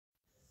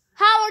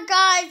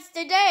guys,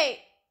 today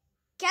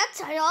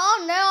get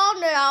on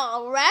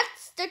a red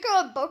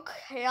sticker book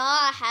here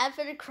I have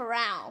in a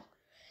crown.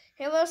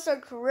 Here was a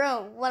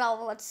crown.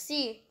 Well, let's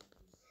see.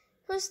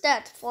 Who's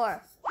that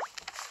for?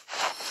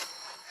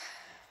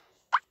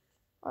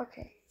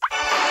 Okay.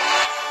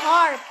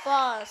 Hard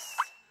bus.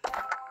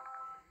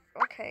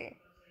 Okay.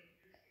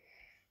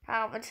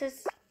 What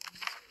is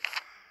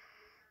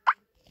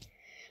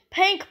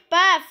pink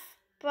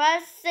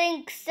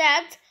bathing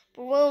set,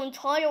 balloon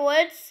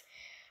toilets,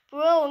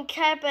 balloon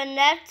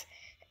cabinet,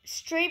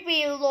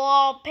 stripy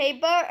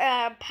wallpaper,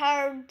 and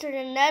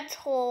permanent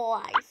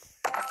toys.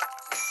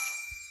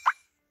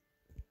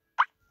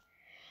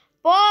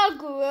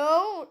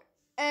 Ballroom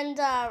and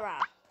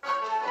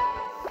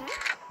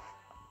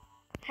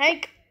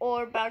Hank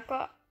or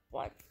Becca,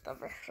 what the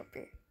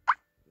recipe?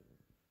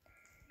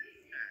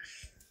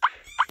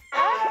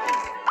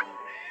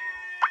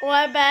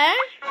 What bag?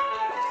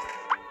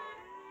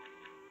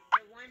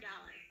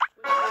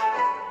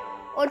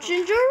 Or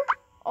Ginger?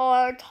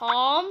 Or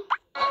Tom?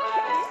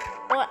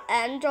 Or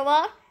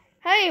Angela?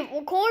 Hey,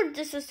 record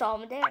this is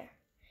Tom there.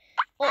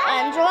 Or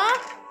Angela?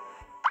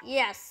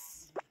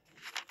 Yes.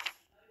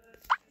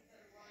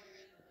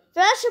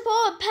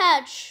 Vegetable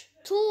patch,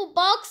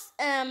 toolbox,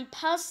 and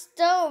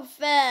pastel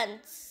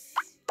fence.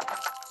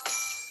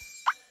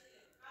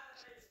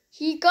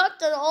 He got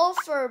the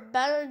offer,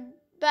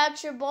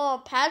 vegetable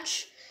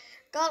patch.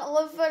 Got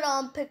offered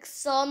on pick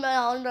some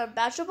on the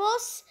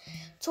vegetables.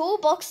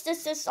 Toolbox,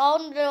 this is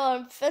on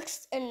the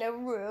fixed in the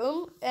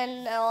room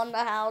and on the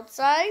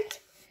outside.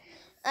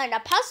 And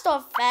the pastel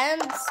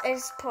fence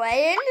is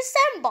playing the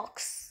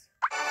sandbox.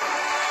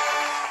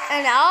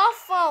 And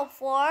offer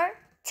for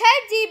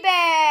teddy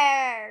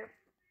bear.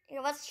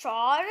 Let's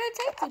try the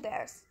teddy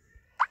bears.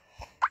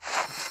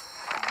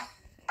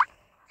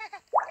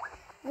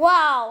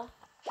 Wow.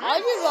 I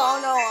just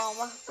don't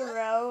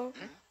know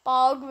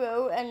ball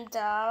grew and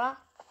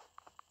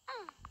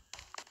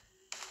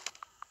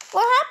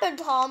what happened,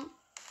 Tom?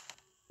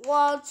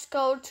 Let's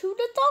go to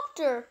the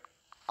doctor.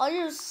 Are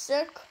you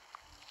sick?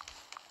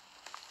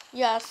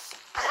 Yes.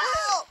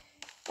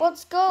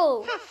 Let's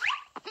go.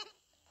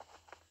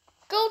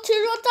 Go to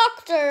the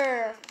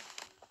doctor.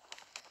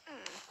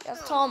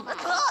 Yes, Tom.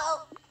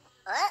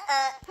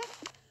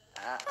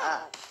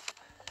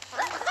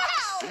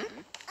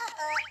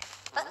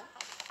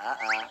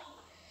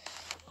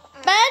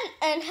 Ben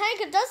and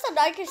Hank doesn't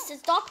like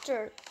his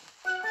doctor.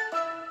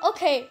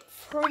 Okay,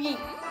 free.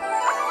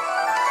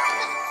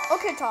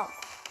 Okay, Tom.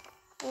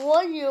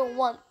 What do you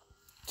want?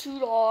 To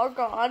the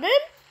garden?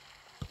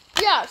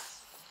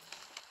 Yes.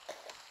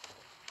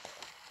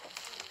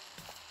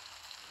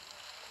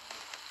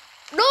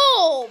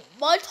 No,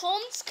 my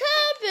Tom's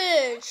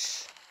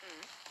cabbage.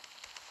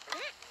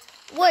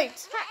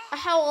 Wait, I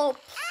have a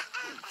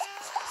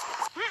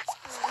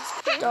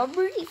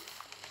strawberry.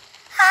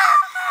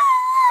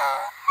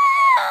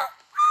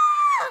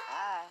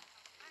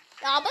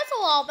 That's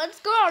a Robin's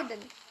garden.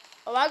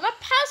 I got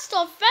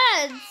pastel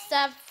fence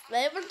that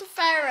flavored the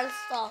fairy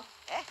stuff.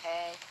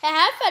 I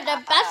have a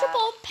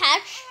vegetable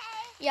patch.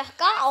 You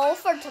got all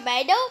for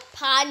tomato,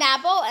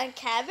 pineapple, and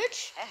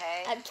cabbage.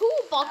 And 2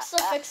 boxes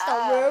to fix the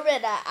room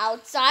in the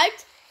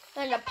outside.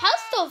 And a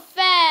pastel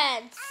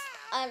fence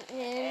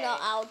in the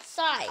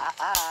outside.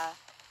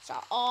 So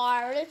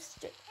let's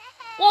do.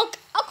 Look,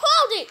 how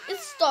cloudy! It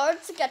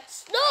starts to get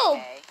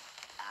snow.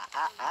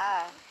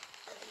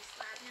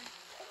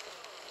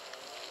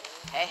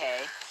 Hey,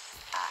 hey.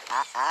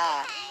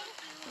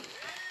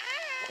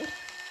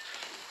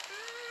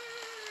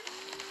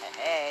 Hey,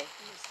 hey.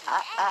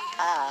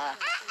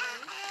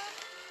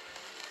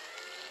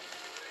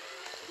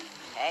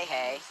 Hey, hey. Hey,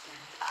 hey.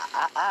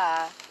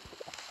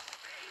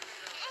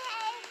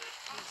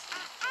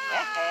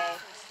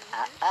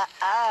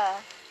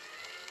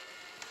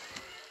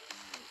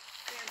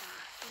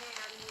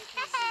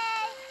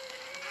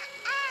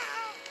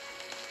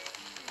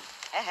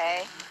 Hey,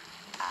 hey.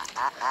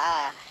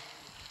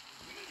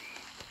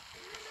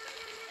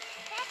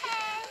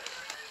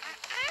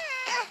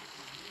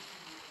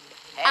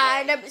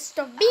 I'm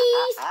Mr.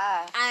 Beast.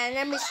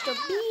 I'm Mr.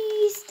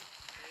 Beast.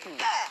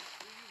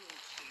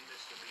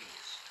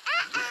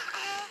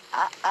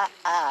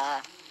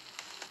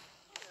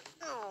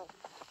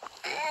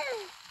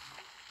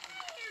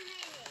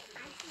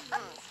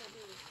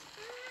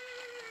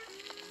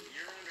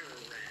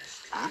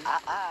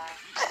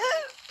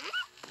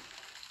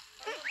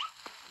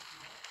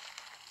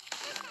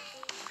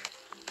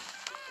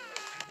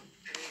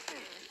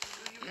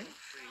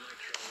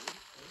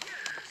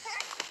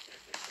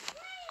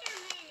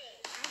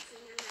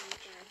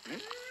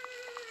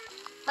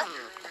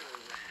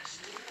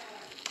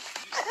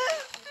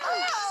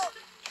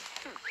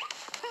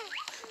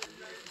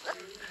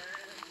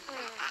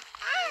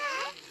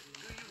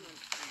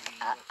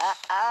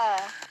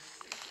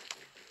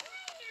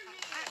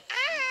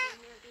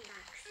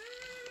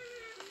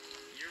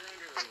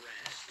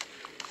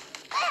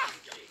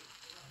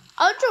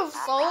 I just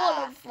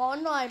saw the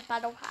Fortnite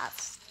Battle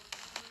Pass.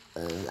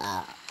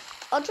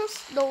 I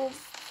just know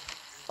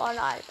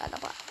Fortnite Battle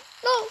Pass.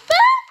 No,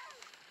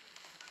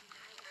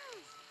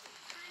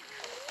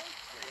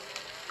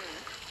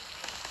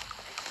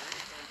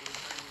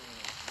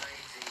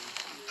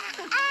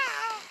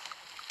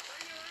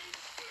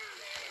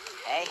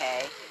 Hey,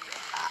 hey.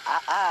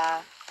 Ah,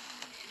 ah,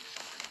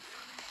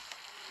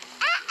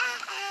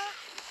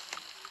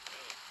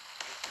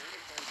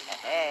 hey,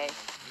 hey.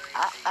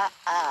 Ah, ah,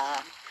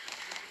 ah.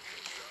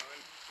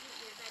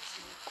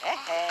 Hey,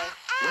 hey.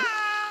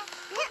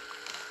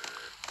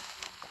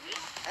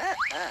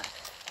 Uh.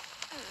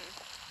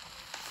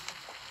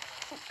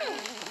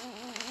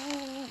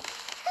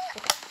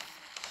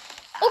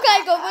 Okay,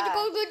 go.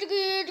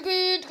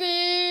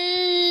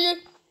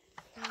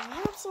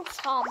 I'm so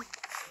calm.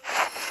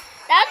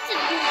 That's a good.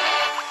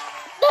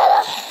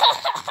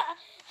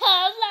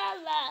 La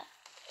la.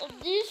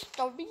 These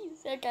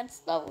stories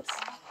against those.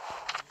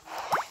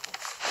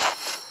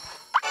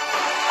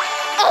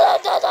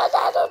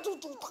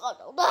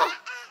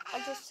 I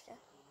just.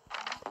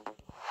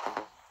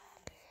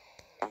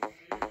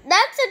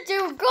 That's a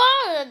new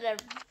golden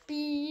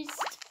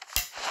beast.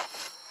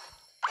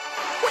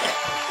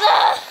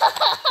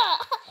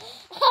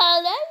 I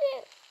love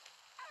it.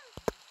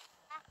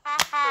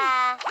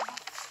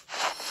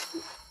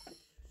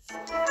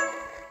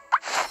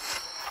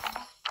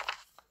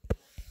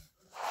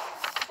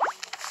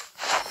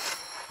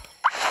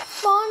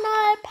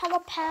 Fortnite,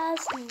 Power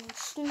Pass, and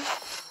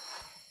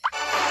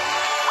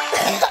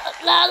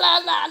la la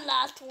la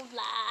la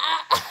la.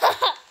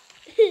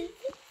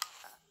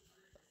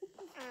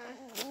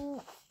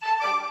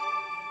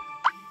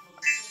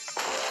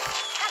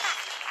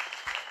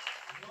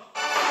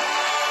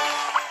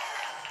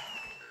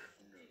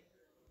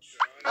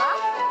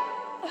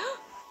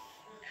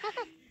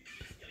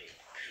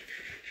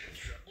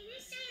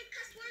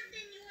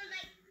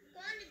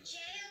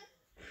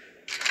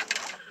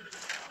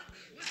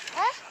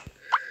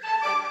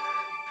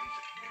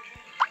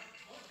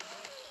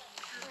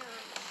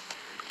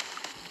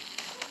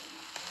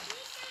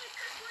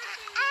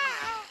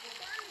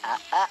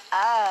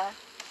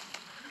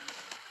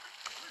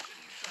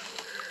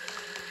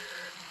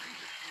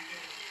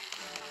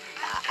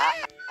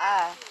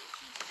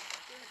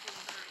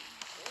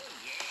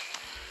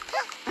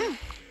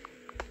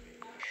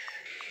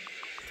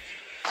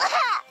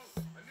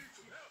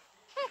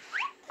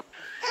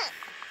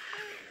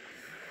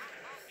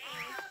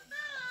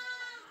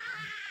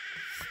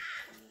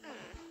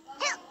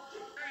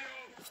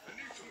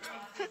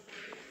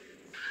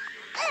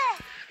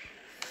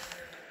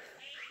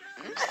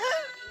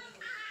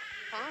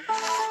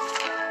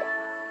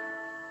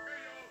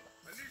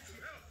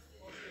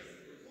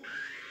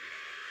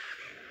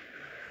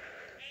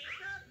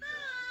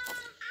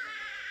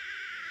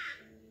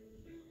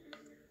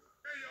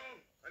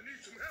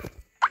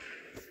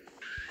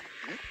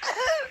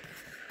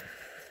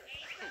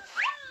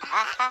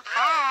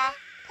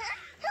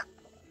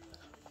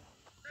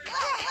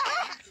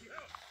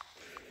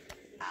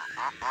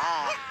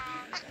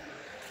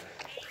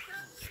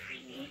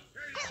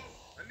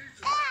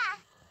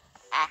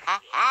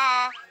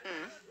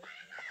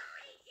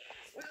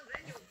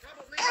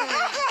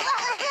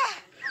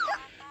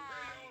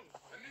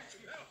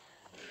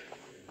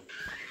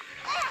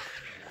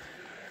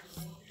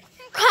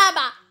 Come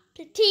on,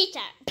 the teacher.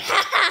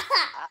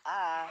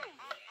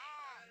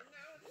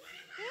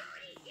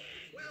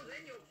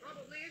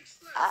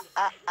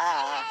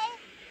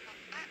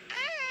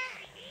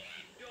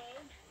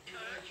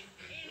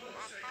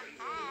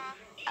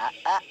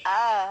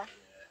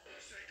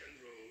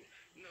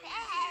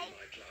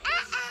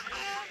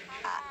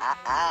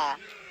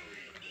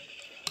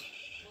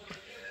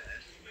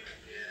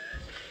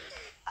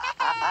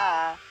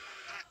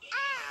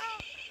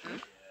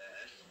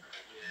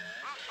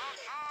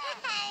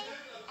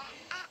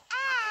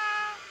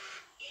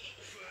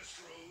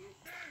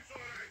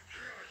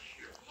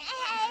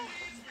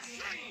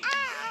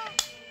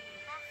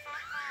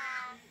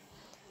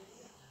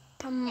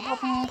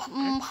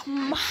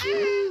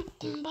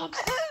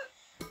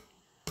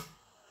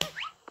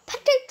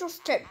 Potato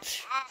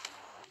chips.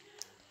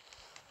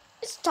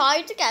 It's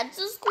time to get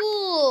to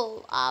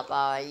school,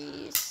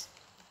 boys.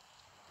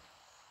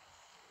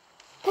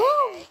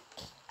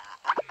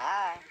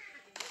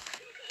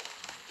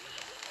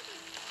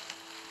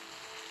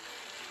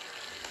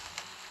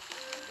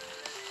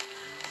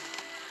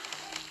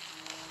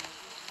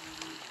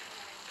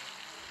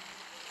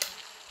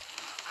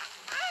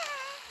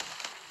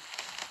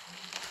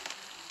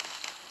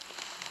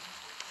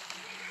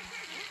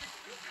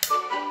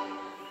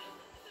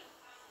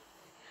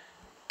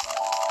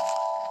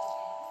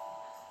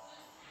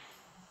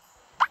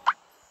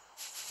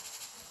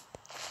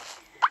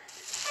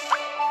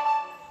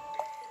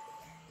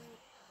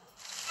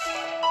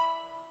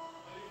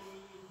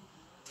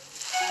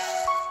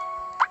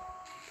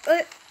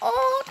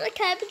 Oh, the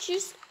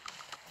cabbages.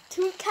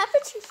 2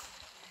 cabbages.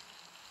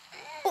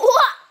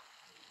 What?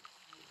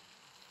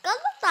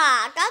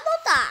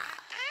 Ganota.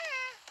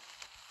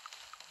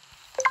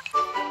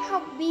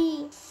 Help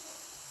me.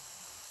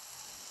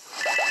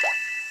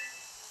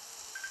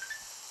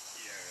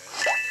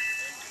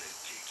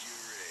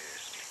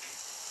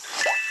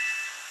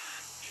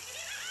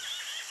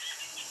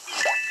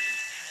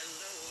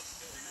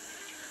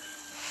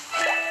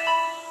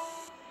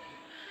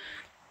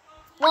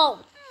 Whoa.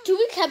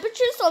 2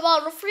 cabbages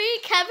about 3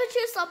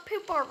 cabbages of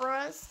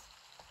papers.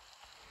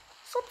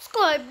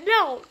 Subscribe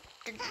now.